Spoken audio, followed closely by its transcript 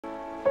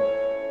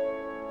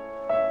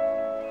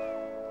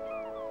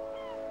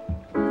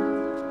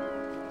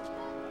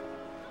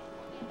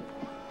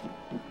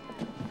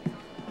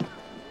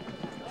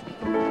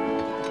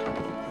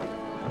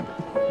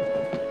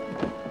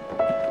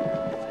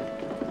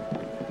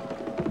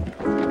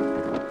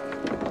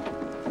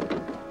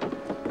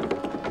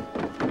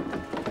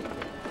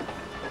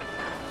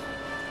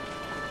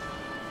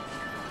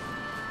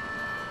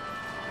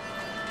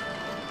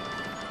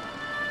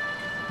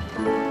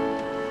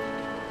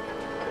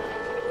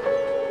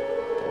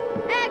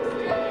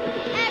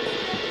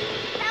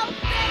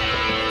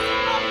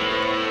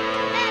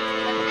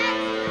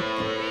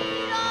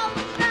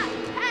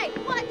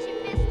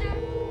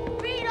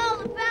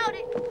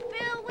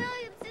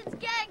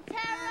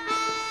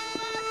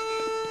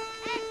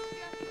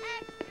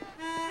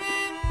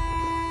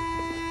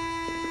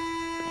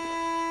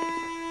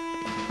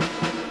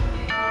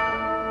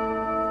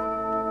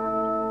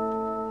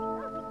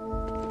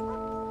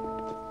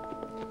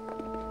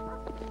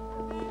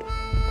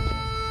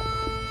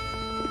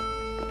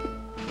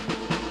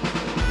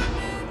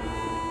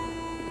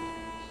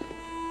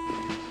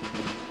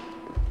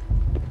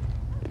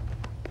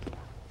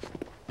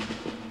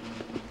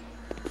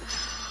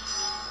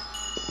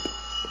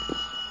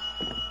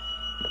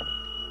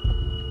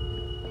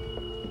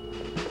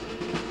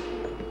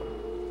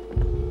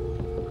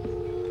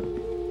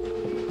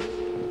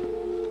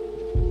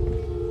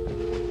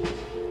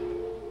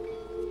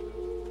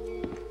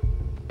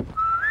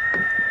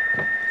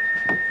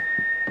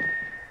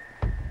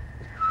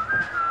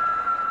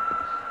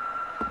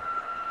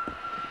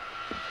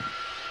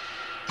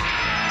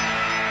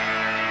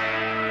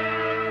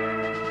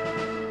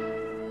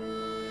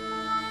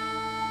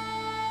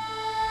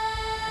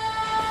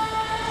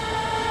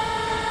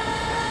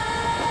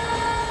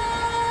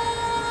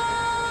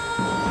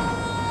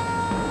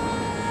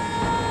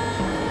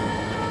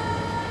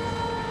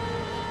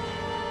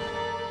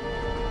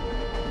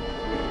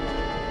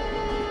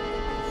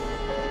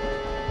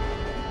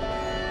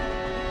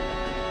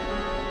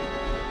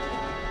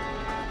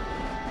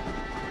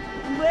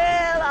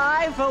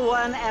I, for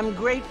one, am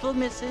grateful,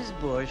 Mrs.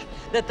 Bush,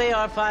 that they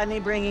are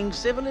finally bringing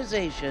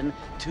civilization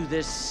to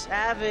this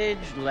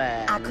savage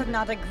land. I could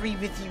not agree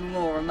with you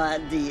more, my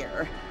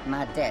dear.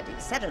 My daddy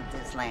settled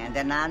this land,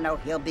 and I know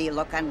he'll be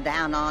looking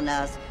down on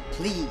us,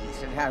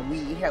 pleased at how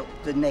we help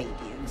the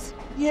natives.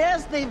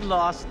 Yes, they've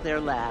lost their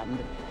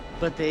land,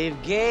 but they've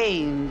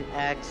gained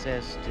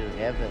access to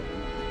heaven.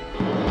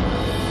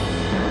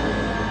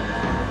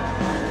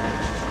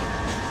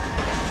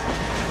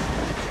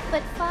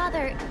 But,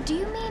 Father, do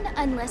you mean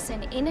unless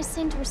an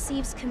innocent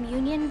receives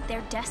communion,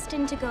 they're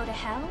destined to go to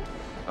hell?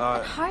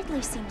 That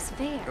hardly seems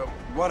fair.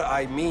 What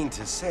I mean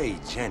to say,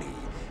 Jenny,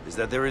 is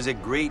that there is a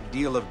great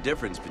deal of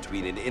difference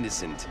between an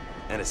innocent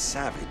and a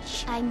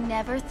savage. I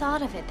never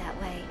thought of it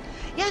that way.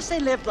 Yes, they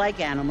lived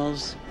like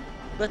animals,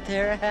 but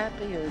they're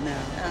happier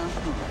now.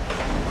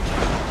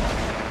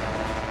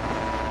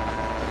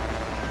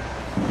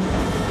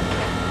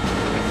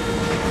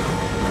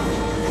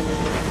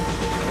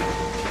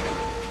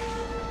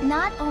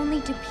 Not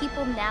only do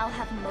people now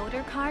have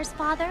motor cars,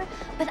 Father,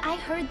 but I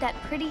heard that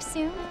pretty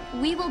soon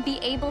we will be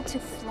able to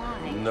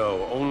fly.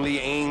 No, only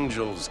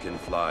angels can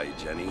fly,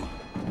 Jenny.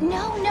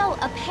 No,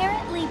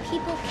 apparently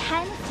people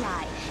can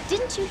fly.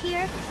 Didn't you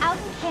hear? Out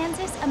in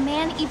Kansas, a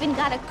man even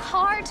got a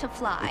car to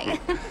fly.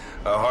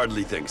 I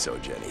hardly think so,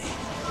 Jenny.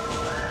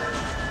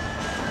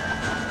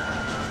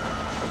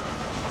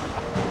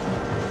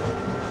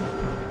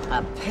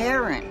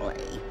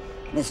 Apparently,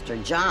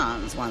 Mr.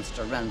 Johns wants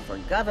to run for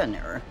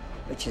governor,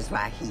 which is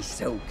why he's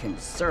so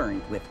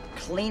concerned with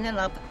cleaning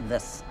up the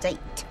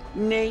state.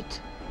 Nate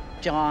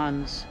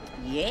Johns.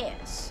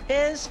 Yes.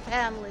 His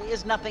family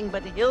is nothing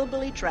but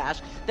hillbilly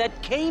trash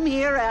that came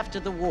here after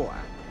the war.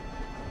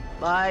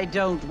 I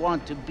don't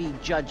want to be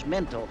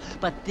judgmental,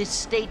 but this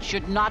state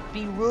should not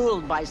be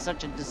ruled by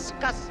such a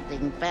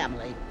disgusting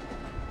family.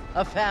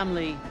 A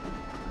family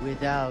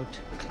without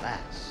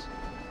class.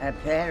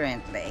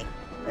 Apparently,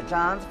 the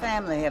Johns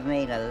family have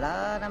made a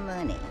lot of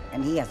money,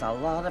 and he has a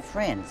lot of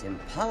friends in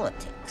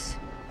politics.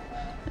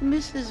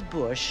 Mrs.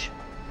 Bush,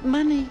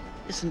 money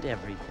isn't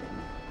everything.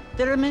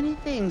 There are many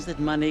things that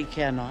money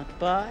cannot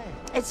buy.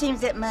 It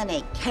seems that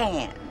money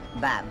can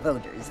buy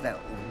voters, though.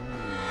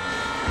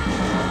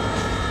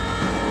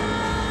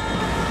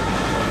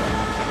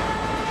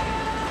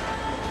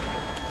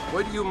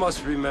 What you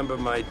must remember,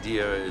 my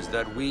dear, is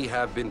that we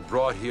have been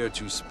brought here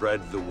to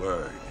spread the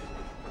word.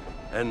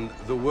 And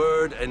the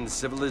word and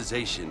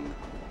civilization,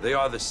 they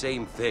are the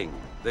same thing.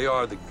 They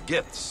are the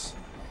gifts.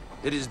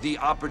 It is the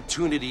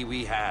opportunity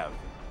we have,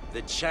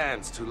 the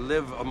chance to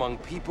live among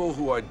people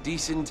who are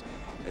decent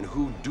and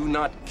who do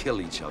not kill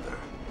each other,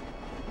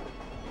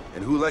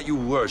 and who let you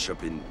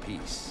worship in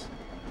peace.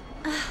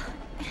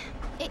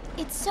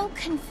 It's so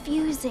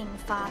confusing,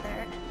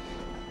 Father.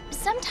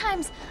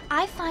 Sometimes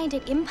I find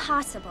it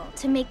impossible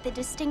to make the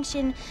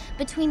distinction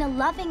between a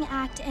loving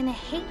act and a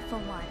hateful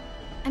one.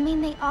 I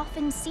mean, they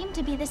often seem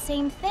to be the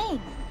same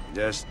thing.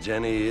 Yes,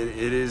 Jenny,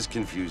 it is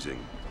confusing.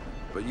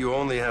 But you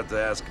only have to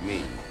ask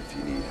me if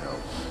you need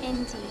help.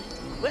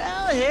 Indeed.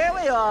 Well, here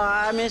we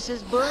are,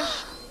 Mrs.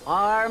 Bush.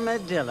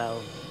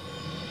 Armadillo.